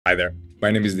Hi there,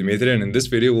 my name is Dimitri, and in this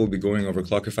video we'll be going over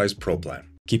Clockify's Pro plan.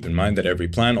 Keep in mind that every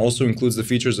plan also includes the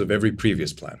features of every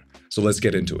previous plan, so let's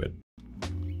get into it.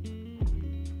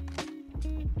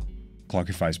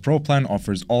 Clockify's Pro plan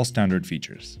offers all standard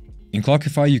features. In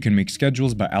Clockify, you can make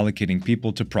schedules by allocating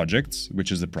people to projects,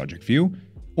 which is the project view,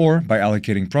 or by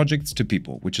allocating projects to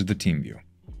people, which is the team view.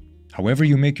 However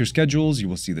you make your schedules, you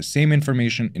will see the same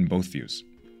information in both views.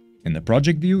 In the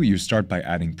project view, you start by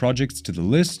adding projects to the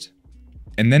list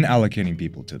and then allocating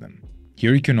people to them.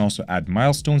 Here you can also add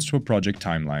milestones to a project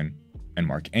timeline and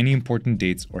mark any important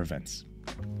dates or events.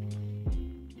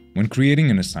 When creating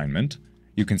an assignment,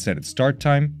 you can set its start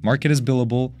time, mark it as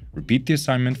billable, repeat the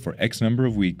assignment for X number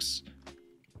of weeks,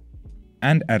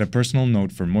 and add a personal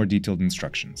note for more detailed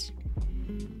instructions.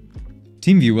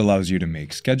 TeamView allows you to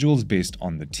make schedules based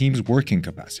on the team's working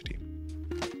capacity.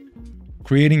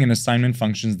 Creating an assignment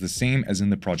functions the same as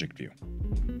in the project view.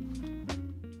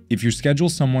 If you schedule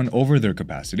someone over their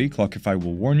capacity, Clockify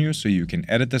will warn you so you can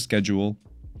edit the schedule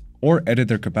or edit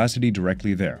their capacity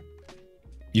directly there.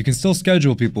 You can still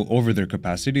schedule people over their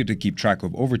capacity to keep track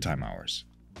of overtime hours.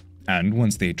 And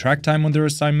once they track time on their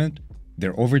assignment,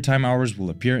 their overtime hours will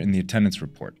appear in the attendance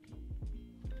report.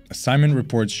 Assignment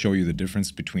reports show you the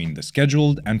difference between the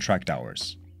scheduled and tracked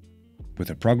hours, with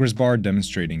a progress bar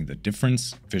demonstrating the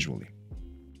difference visually.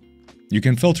 You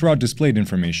can filter out displayed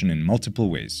information in multiple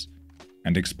ways,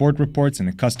 and export reports in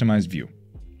a customized view.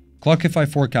 Clockify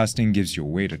Forecasting gives you a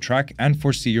way to track and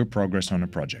foresee your progress on a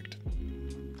project.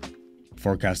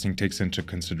 Forecasting takes into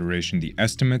consideration the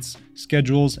estimates,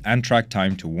 schedules, and track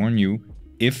time to warn you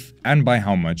if and by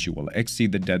how much you will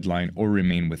exceed the deadline or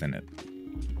remain within it.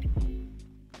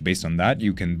 Based on that,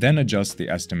 you can then adjust the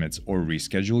estimates or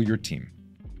reschedule your team.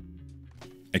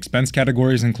 Expense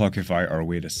categories in Clockify are a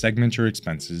way to segment your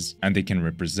expenses, and they can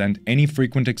represent any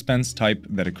frequent expense type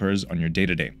that occurs on your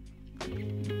day-to-day.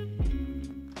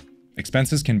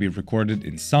 Expenses can be recorded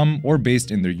in sum or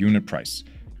based in their unit price.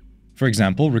 For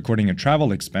example, recording a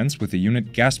travel expense with a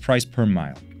unit gas price per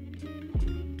mile.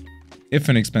 If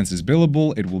an expense is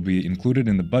billable, it will be included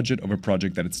in the budget of a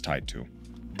project that it's tied to.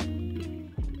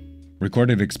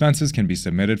 Recorded expenses can be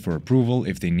submitted for approval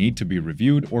if they need to be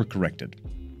reviewed or corrected.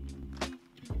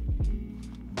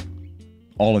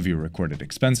 All of your recorded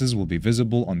expenses will be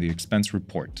visible on the expense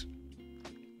report,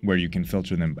 where you can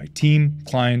filter them by team,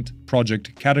 client,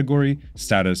 project, category,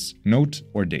 status, note,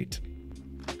 or date.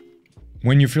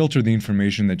 When you filter the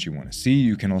information that you want to see,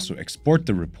 you can also export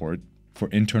the report for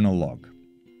internal log.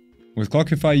 With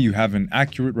Clockify, you have an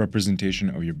accurate representation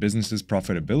of your business's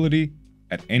profitability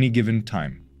at any given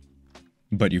time.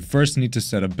 But you first need to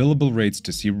set up billable rates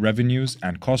to see revenues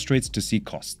and cost rates to see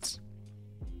costs.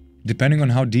 Depending on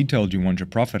how detailed you want your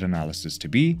profit analysis to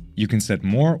be, you can set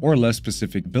more or less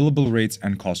specific billable rates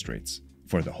and cost rates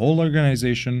for the whole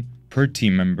organization, per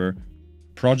team member,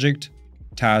 project,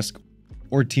 task,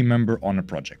 or team member on a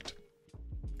project.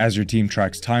 As your team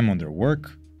tracks time on their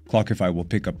work, Clockify will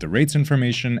pick up the rates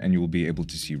information and you will be able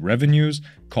to see revenues,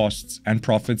 costs, and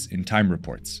profits in time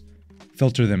reports,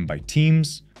 filter them by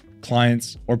teams,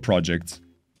 clients, or projects,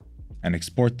 and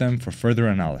export them for further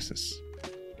analysis.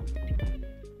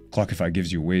 Clockify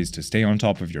gives you ways to stay on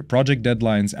top of your project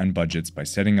deadlines and budgets by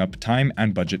setting up time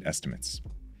and budget estimates.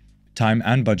 Time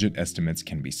and budget estimates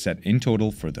can be set in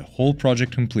total for the whole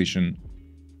project completion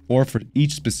or for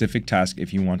each specific task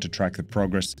if you want to track the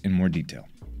progress in more detail.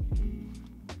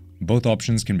 Both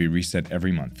options can be reset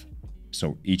every month,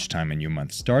 so each time a new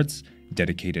month starts,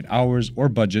 dedicated hours or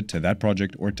budget to that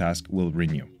project or task will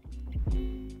renew.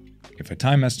 If a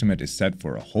time estimate is set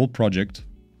for a whole project,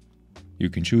 you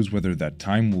can choose whether that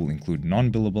time will include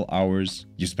non-billable hours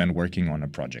you spend working on a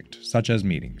project, such as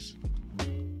meetings.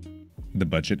 The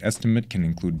budget estimate can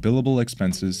include billable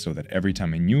expenses so that every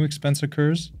time a new expense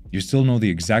occurs, you still know the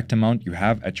exact amount you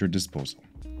have at your disposal.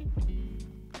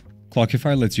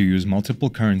 Clockify lets you use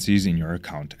multiple currencies in your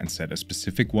account and set a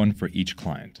specific one for each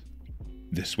client.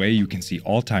 This way, you can see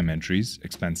all time entries,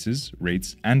 expenses,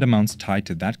 rates, and amounts tied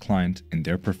to that client in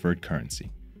their preferred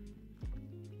currency.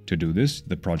 To do this,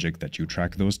 the project that you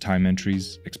track those time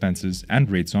entries, expenses,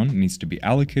 and rates on needs to be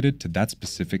allocated to that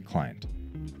specific client.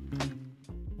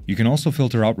 You can also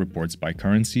filter out reports by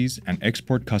currencies and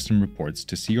export custom reports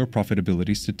to see your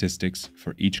profitability statistics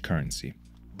for each currency.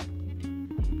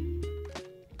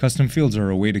 Custom fields are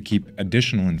a way to keep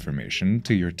additional information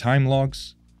to your time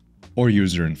logs or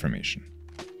user information.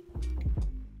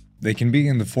 They can be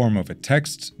in the form of a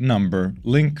text, number,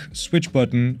 link, switch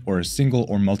button, or a single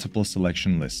or multiple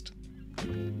selection list.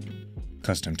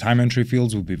 Custom time entry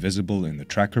fields will be visible in the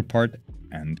tracker part,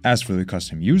 and as for the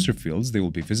custom user fields, they will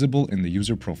be visible in the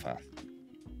user profile.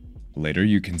 Later,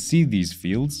 you can see these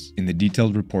fields in the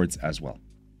detailed reports as well.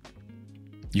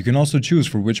 You can also choose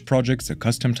for which projects a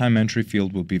custom time entry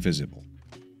field will be visible.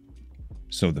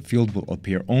 So the field will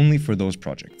appear only for those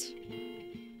projects.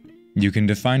 You can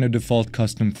define a default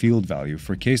custom field value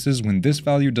for cases when this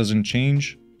value doesn't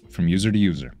change from user to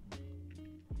user.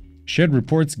 Shared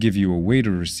reports give you a way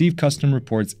to receive custom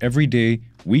reports every day,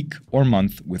 week, or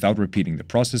month without repeating the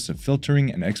process of filtering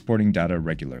and exporting data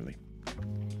regularly.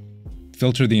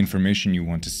 Filter the information you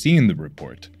want to see in the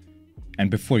report, and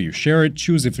before you share it,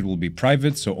 choose if it will be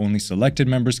private so only selected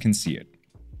members can see it,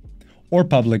 or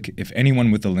public if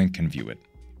anyone with a link can view it.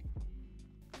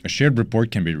 A shared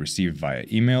report can be received via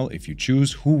email if you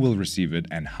choose who will receive it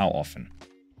and how often.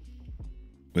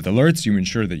 With alerts, you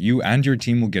ensure that you and your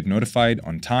team will get notified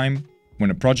on time when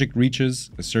a project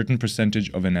reaches a certain percentage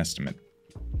of an estimate.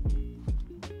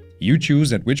 You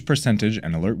choose at which percentage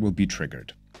an alert will be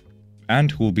triggered,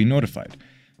 and who will be notified,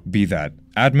 be that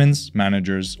admins,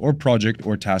 managers, or project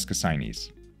or task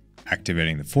assignees.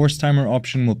 Activating the force timer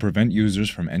option will prevent users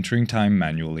from entering time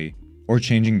manually or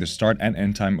changing the start and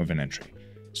end time of an entry,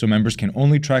 so members can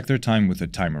only track their time with a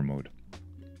timer mode.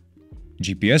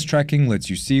 GPS tracking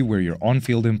lets you see where your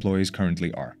on-field employees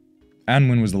currently are, and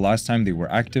when was the last time they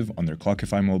were active on their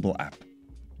Clockify mobile app.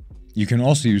 You can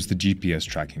also use the GPS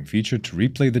tracking feature to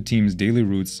replay the team's daily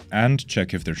routes and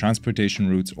check if their transportation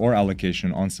routes or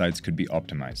allocation on sites could be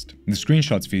optimized. The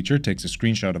screenshots feature takes a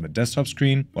screenshot of a desktop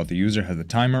screen while the user has a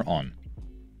timer on.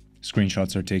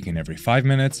 Screenshots are taken every 5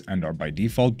 minutes and are by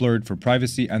default blurred for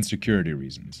privacy and security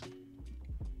reasons.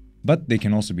 But they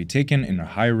can also be taken in a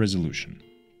higher resolution.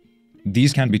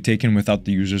 These can be taken without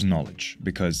the user's knowledge,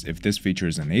 because if this feature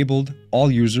is enabled,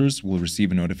 all users will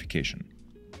receive a notification.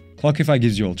 Clockify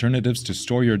gives you alternatives to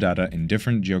store your data in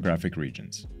different geographic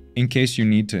regions, in case you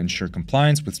need to ensure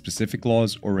compliance with specific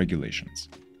laws or regulations.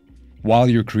 While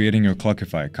you're creating your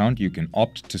Clockify account, you can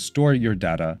opt to store your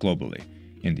data globally,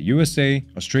 in the USA,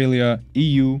 Australia,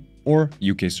 EU, or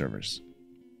UK servers.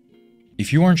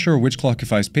 If you aren't sure which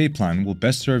Clockify's pay plan will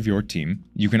best serve your team,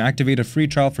 you can activate a free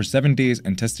trial for 7 days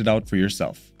and test it out for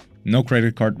yourself. No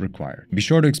credit card required. Be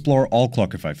sure to explore all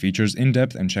Clockify features in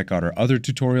depth and check out our other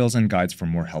tutorials and guides for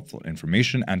more helpful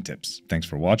information and tips. Thanks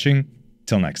for watching.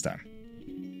 Till next time.